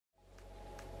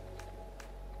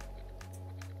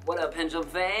What up, Pendulum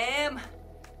fam?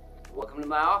 Welcome to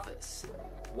my office.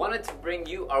 Wanted to bring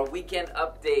you our weekend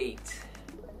update.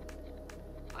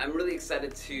 I'm really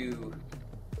excited to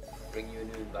bring you a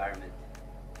new environment.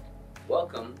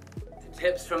 Welcome to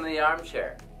Tips from the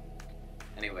Armchair.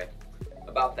 Anyway,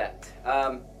 about that.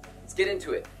 Let's get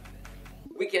into it.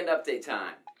 Weekend update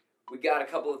time. We got a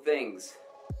couple of things.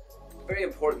 Very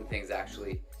important things,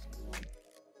 actually.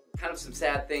 Kind of some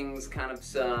sad things, kind of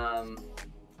some,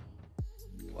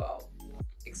 well,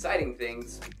 exciting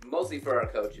things, mostly for our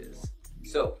coaches.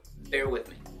 So, bear with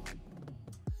me.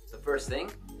 The first thing,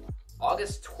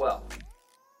 August 12th,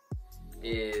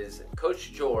 is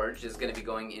Coach George is going to be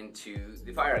going into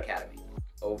the Fire Academy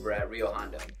over at Rio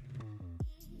Hondo.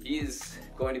 He's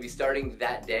going to be starting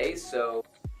that day, so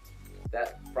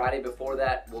that Friday before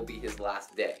that will be his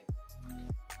last day.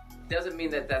 Doesn't mean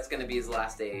that that's going to be his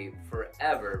last day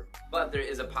forever, but there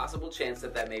is a possible chance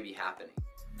that that may be happening.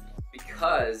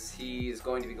 Because he's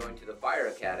going to be going to the Fire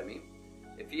Academy,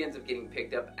 if he ends up getting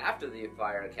picked up after the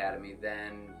Fire Academy,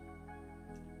 then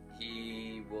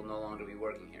he will no longer be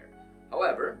working here.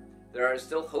 However, there are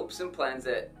still hopes and plans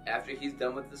that after he's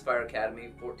done with this Fire Academy,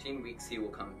 14 weeks, he will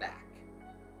come back.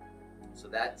 So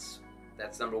that's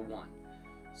number one.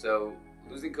 So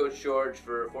losing Coach George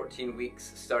for 14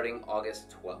 weeks starting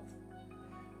August 12th.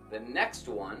 The next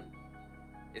one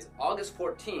is August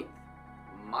 14th.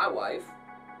 My wife,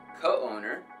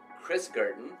 co-owner, Chris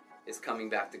Gurton, is coming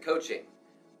back to coaching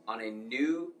on a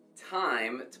new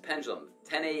time to Pendulum,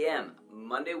 10 a.m.,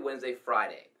 Monday, Wednesday,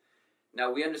 Friday. Now,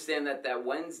 we understand that that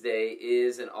Wednesday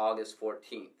is on August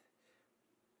 14th.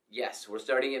 Yes, we're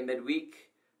starting at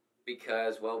midweek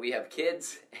because, well, we have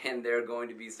kids and they're going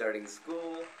to be starting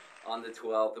school on the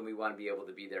 12th, and we want to be able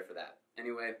to be there for that.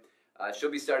 Anyway,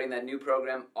 she'll be starting that new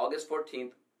program August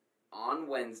 14th on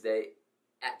Wednesday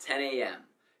at 10 a.m.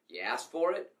 You asked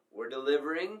for it, we're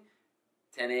delivering.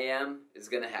 10 a.m. is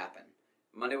going to happen.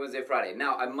 Monday, Wednesday, Friday.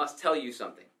 Now, I must tell you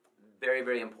something very,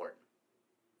 very important.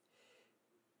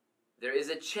 There is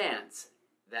a chance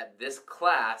that this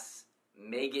class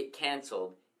may get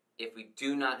canceled if we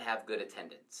do not have good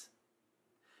attendance.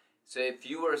 So if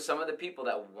you are some of the people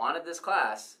that wanted this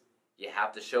class, you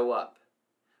have to show up.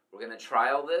 We're going to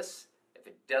trial this. If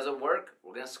it doesn't work,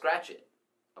 we're going to scratch it.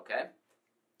 Okay?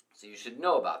 So you should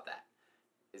know about that.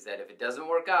 Is that if it doesn't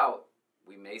work out,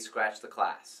 we may scratch the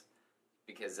class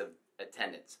because of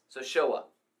attendance. So show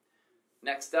up.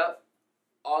 Next up,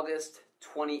 August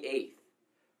 28th.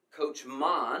 Coach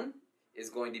Mon is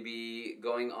going to be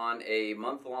going on a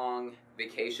month-long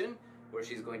vacation where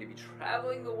she's going to be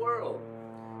traveling the world.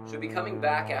 She'll be coming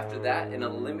back after that in a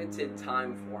limited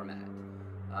time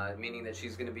format, meaning that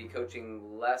she's going to be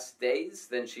coaching less days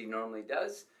than she normally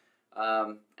does.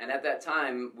 And at that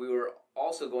time, we were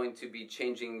also going to be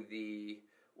changing the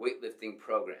weightlifting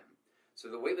program. So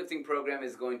the weightlifting program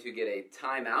is going to get a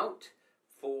timeout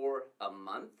for a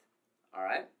month, all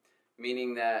right?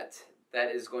 Meaning that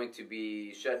that is going to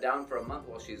be shut down for a month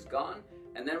while she's gone,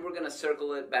 and then we're going to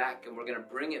circle it back and we're going to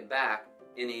bring it back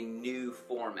in a new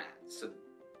format. So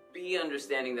be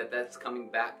understanding that that's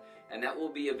coming back, and that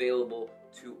will be available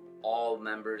to all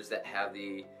members that have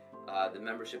the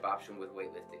membership option with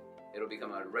weightlifting. It'll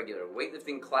become a regular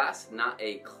weightlifting class, not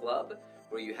a club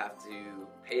where you have to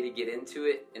pay to get into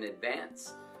it in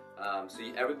advance.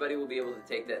 Everybody will be able to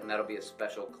take that, and that'll be a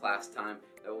special class time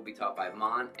that will be taught by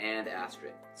Mon and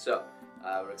Astrid. So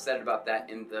we're excited about that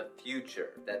in the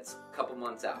future. That's a couple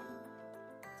months out.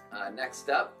 Next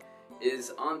up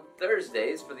is on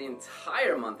Thursdays for the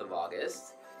entire month of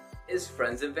August is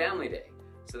Friends and Family Day.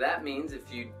 So that means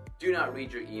if you do not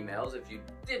read your emails, if you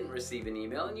didn't receive an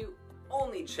email and you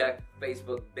only check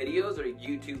Facebook videos or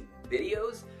YouTube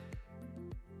videos,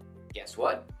 guess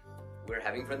what? We're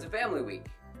having Friends and Family Week.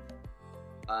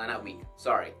 Not week,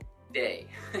 sorry, day.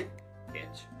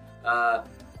 Bitch.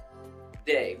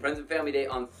 Day. Friends and Family Day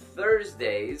on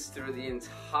Thursdays through the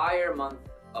entire month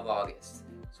of August.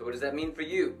 So what does that mean for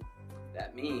you?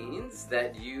 That means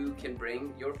that you can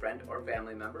bring your friend or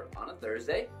family member on a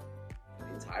Thursday for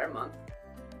the entire month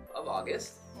of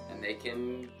August, and they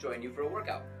can join you for a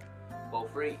workout. For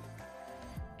free.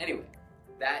 Anyway,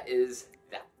 that is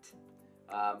that.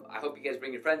 I hope you guys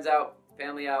bring your friends out,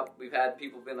 family out. We've had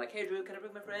people been like, hey Drew, can I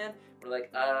bring my friend? We're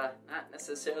like, not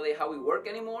necessarily how we work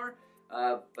anymore,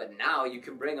 but now you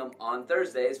can bring them on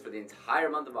Thursdays for the entire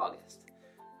month of August.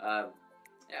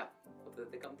 Yeah, hope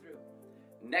that they come through.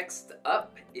 Next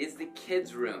up is the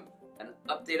kids room. An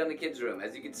update on the kids room.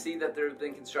 As you can see that there's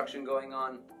been construction going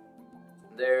on.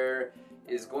 There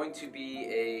is going to be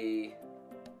a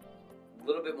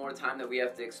little bit more time that we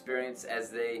have to experience as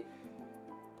they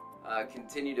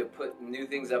continue to put new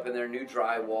things up in there, new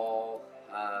drywall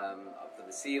up for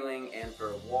the ceiling and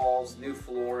for walls, new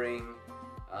flooring,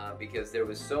 because there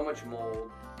was so much mold,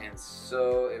 and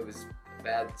so it was a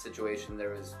bad situation.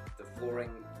 The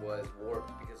flooring was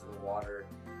warped because of the water.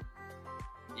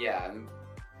 Yeah, and,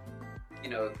 you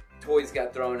know, toys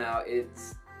got thrown out. It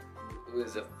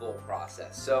was a full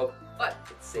process. So, but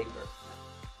it's safer.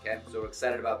 Okay, so we're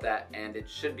excited about that, and it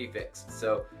should be fixed.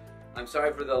 So I'm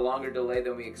sorry for the longer delay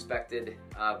than we expected,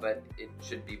 but it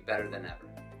should be better than ever.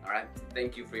 All right,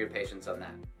 thank you for your patience on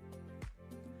that.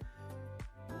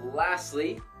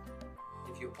 Lastly,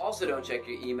 if you also don't check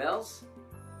your emails,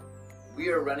 we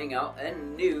are running out a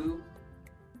new,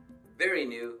 very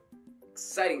new,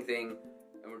 exciting thing,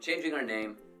 and we're changing our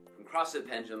name from CrossFit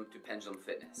Pendulum to Pendulum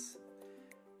Fitness.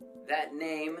 That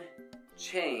name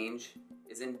change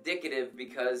is indicative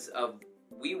because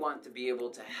we want to be able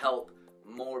to help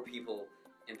more people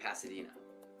in Pasadena.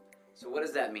 So what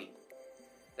does that mean?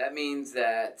 That means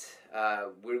that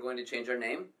we're going to change our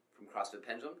name from CrossFit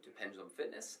Pendulum to Pendulum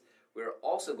Fitness. We're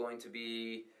also going to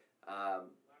be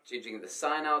changing the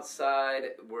sign outside.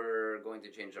 We're going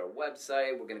to change our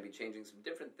website. We're going to be changing some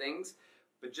different things,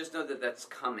 but just know that that's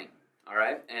coming. All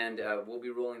right, and we'll be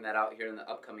rolling that out here in the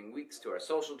upcoming weeks to our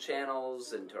social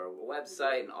channels and to our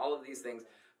website and all of these things.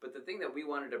 But the thing that we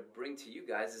wanted to bring to you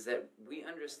guys is that we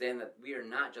understand that we are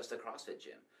not just a CrossFit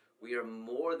gym. We are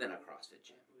more than a CrossFit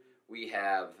gym. We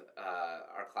have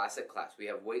our classic class. We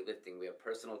have weightlifting. We have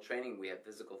personal training. We have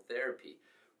physical therapy.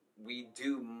 We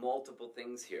do multiple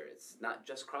things here. It's not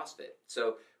just CrossFit.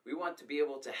 So we want to be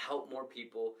able to help more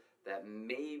people that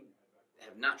may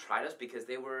have not tried us because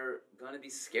they were going to be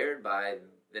scared by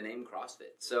the name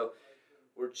CrossFit. So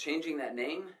we're changing that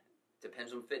name to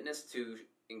Pendulum Fitness to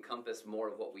encompass more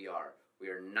of what we are. We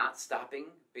are not stopping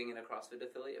being in a CrossFit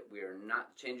affiliate. We are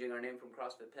not changing our name from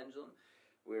CrossFit Pendulum.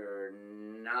 We're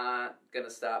not going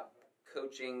to stop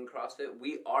coaching CrossFit.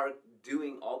 We are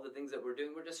doing all the things that we're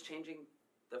doing. We're just changing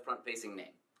the front-facing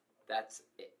name. That's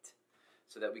it.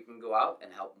 So that we can go out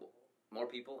and help more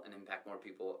people and impact more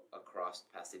people across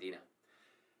Pasadena.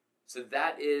 So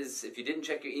that is, if you didn't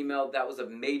check your email, that was a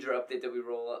major update that we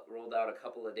rolled out a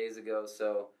couple of days ago.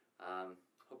 So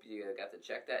hope you got to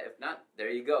check that. If not, there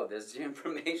you go. There's your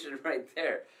information right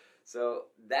there. So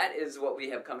that is what we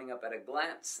have coming up at a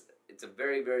glance. It's a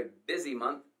very, very busy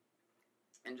month.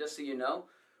 And just so you know,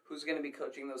 who's going to be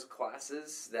coaching those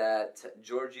classes that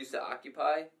George used to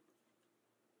occupy?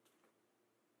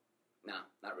 No,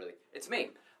 not really. It's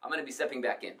me. I'm going to be stepping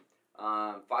back in.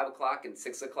 5 o'clock and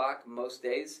 6 o'clock most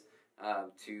days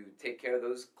to take care of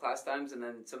those class times. And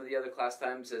then some of the other class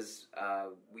times as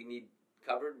we need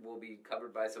covered will be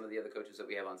covered by some of the other coaches that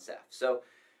we have on staff. So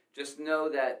just know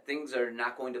that things are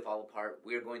not going to fall apart.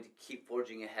 We are going to keep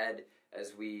forging ahead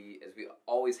as we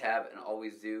always have and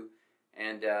always do.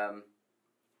 And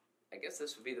I guess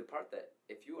this would be the part that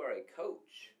if you are a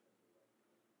coach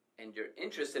and you're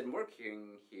interested in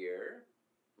working here,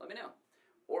 let me know.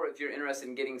 Or if you're interested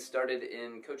in getting started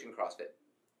in coaching CrossFit,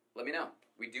 let me know.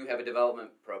 We do have a development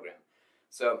program.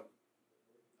 So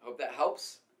I hope that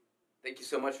helps. Thank you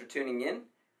so much for tuning in.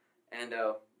 And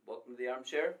welcome to the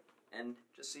Armchair. And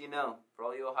just so you know, for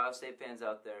all you Ohio State fans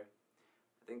out there,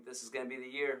 I think this is going to be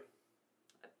the year.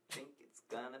 I think it's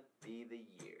going to be the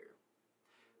year.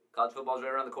 College football's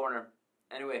right around the corner.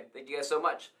 Anyway, thank you guys so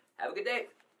much. Have a good day.